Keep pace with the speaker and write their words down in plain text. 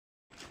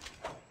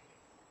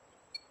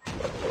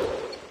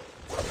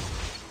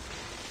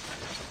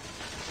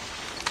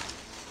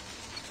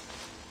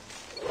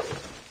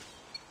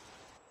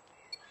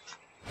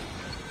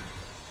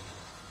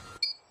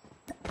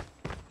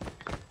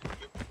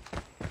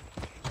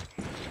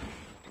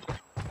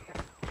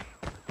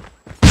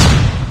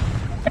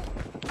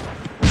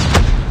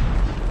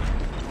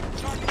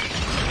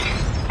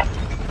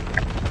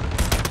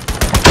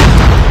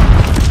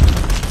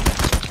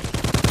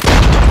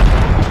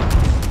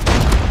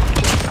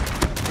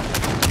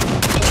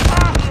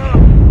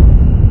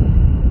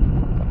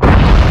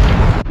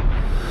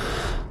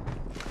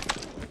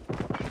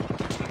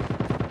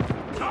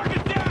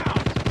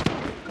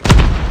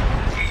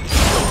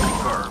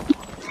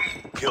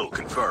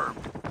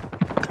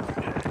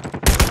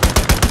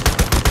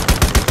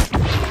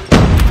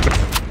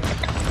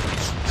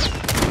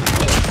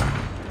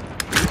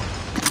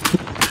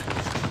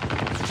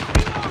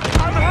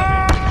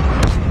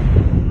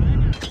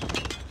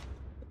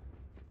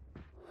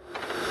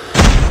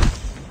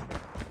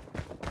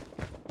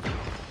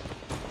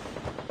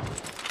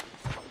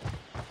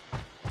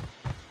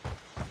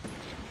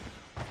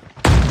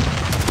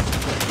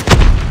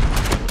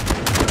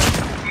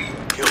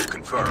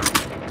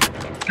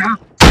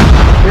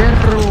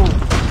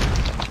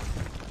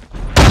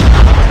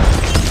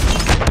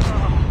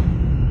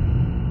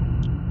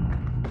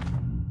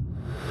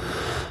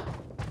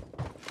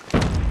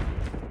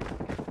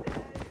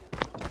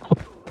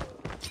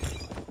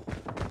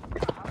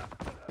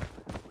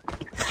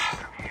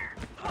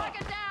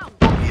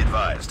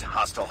advised,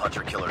 hostile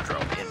hunter-killer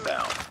drone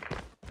inbound.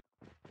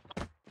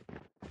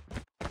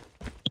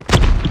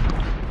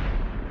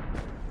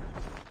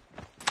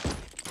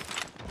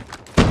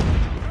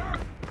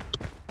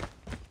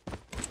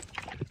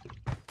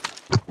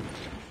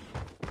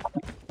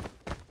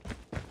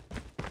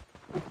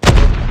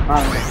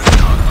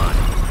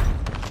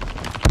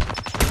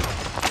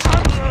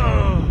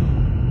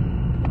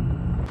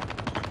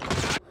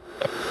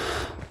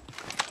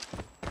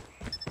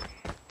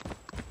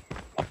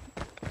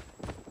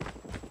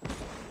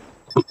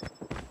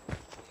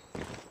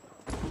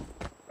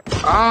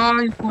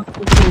 Ay, pues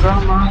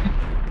chingada madre.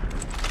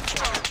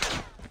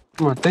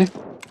 Maté.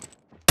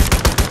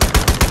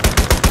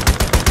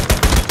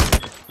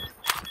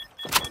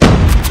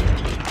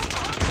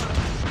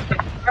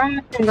 Ay,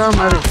 chingada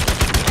madre.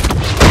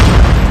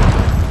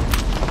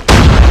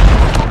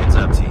 Heads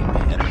up, team.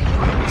 Enemy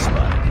UAV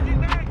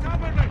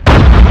spotted.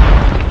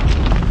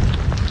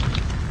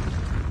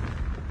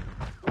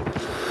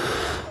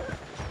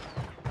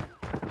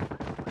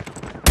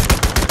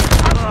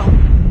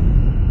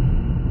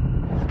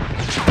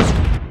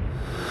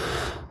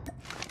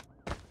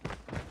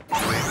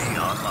 UAV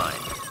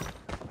online.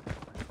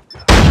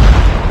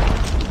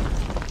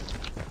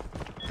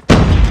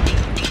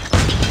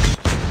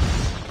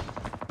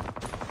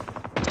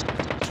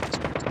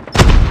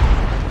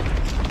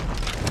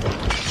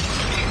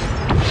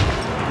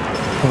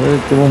 A ver,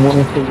 tuvo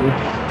mono este güey.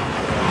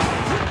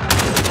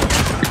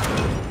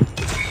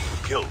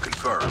 Kill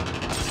confirmed.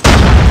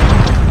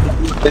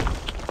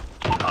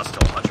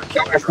 Hostile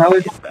hunter-killer Acabo drone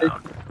de-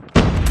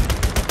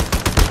 inbound.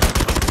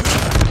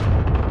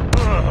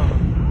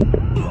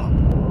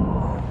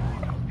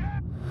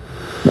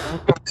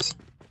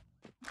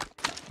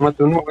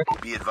 Maté uno, güey.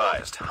 Be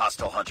advised,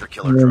 hostile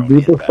hunter-killer drone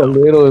Maldito inbound.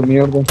 falero de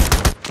mierda.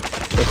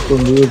 Está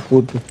escondido el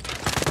puto.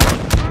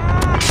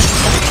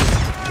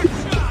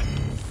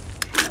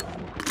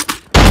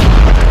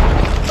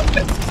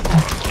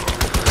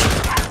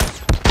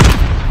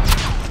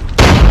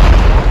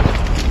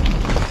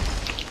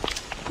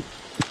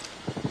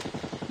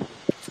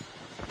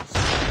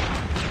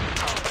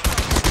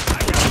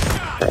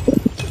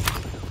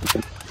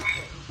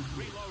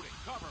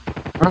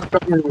 Hasta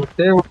me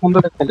maté, bajando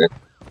la escalera.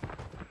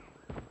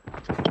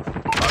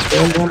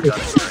 Hostile hunter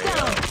gun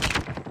straight up.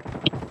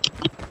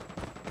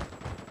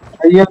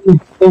 Ahí ando.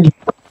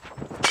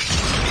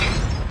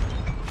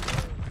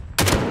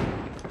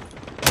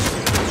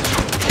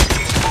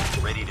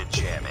 Ready to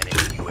jam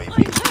enemy UAV.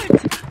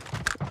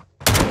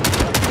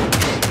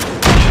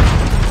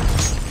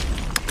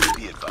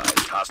 Be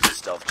advised, hostile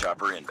stealth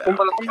chopper inbound.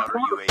 Counter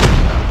UAV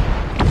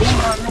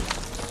inbound.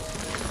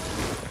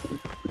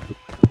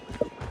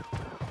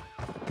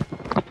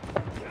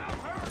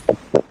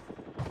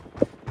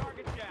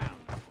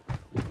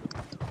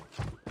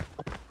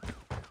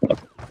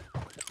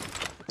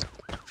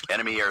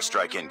 Enemy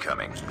airstrike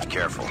incoming. Be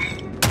careful.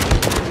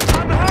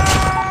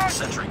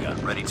 Sentry gun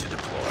ready to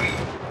deploy.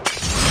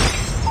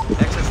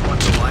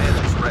 XS-1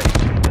 Goliath is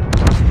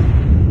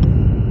ready.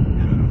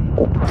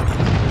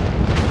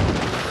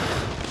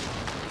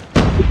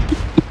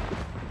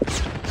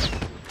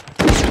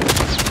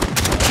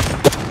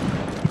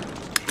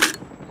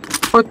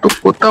 Fue tu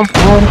puta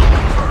madre.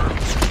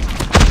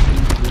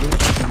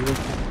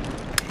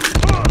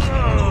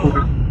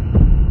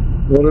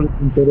 Ahora el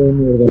puntero de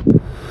mierda.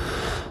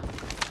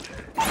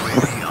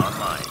 UAV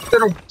online.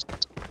 Pero,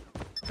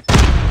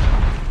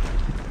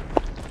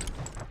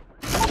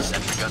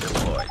 Sentry gun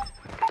deployed.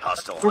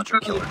 Hostile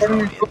hunter-killer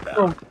drone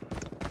inbound.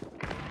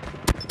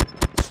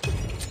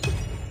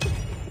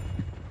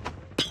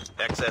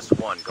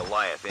 XS-1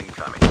 Goliath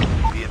incoming.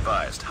 Be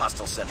advised,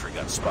 hostile sentry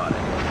gun spotted.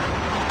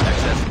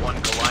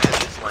 XS-1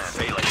 Goliath is land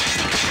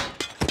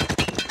failing.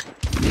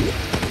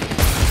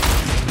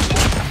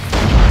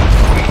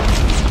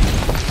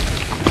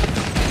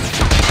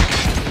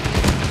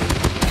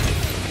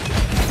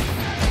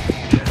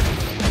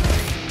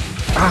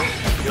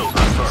 Kill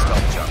confirmed.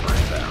 Stealth chopper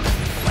inbound.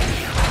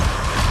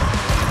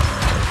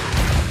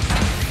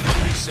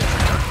 Enemy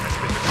sentry gun has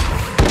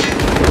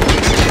been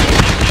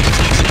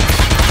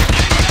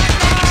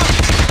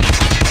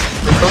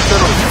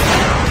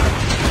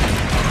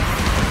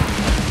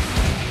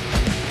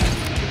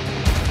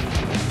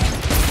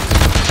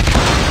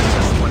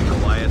XS-1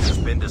 Goliath has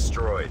been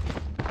destroyed.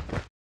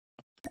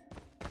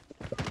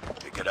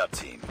 Pick it up,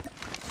 team.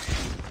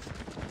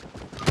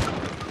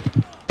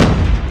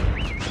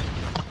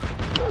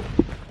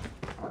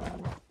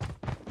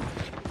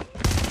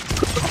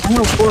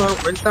 no puedo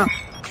dar vuelta.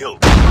 Kill.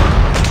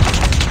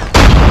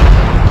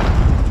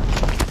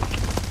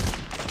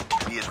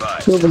 Be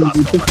advised, Todo el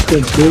hostile puto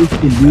hunter-killer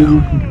que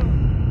drone inbound.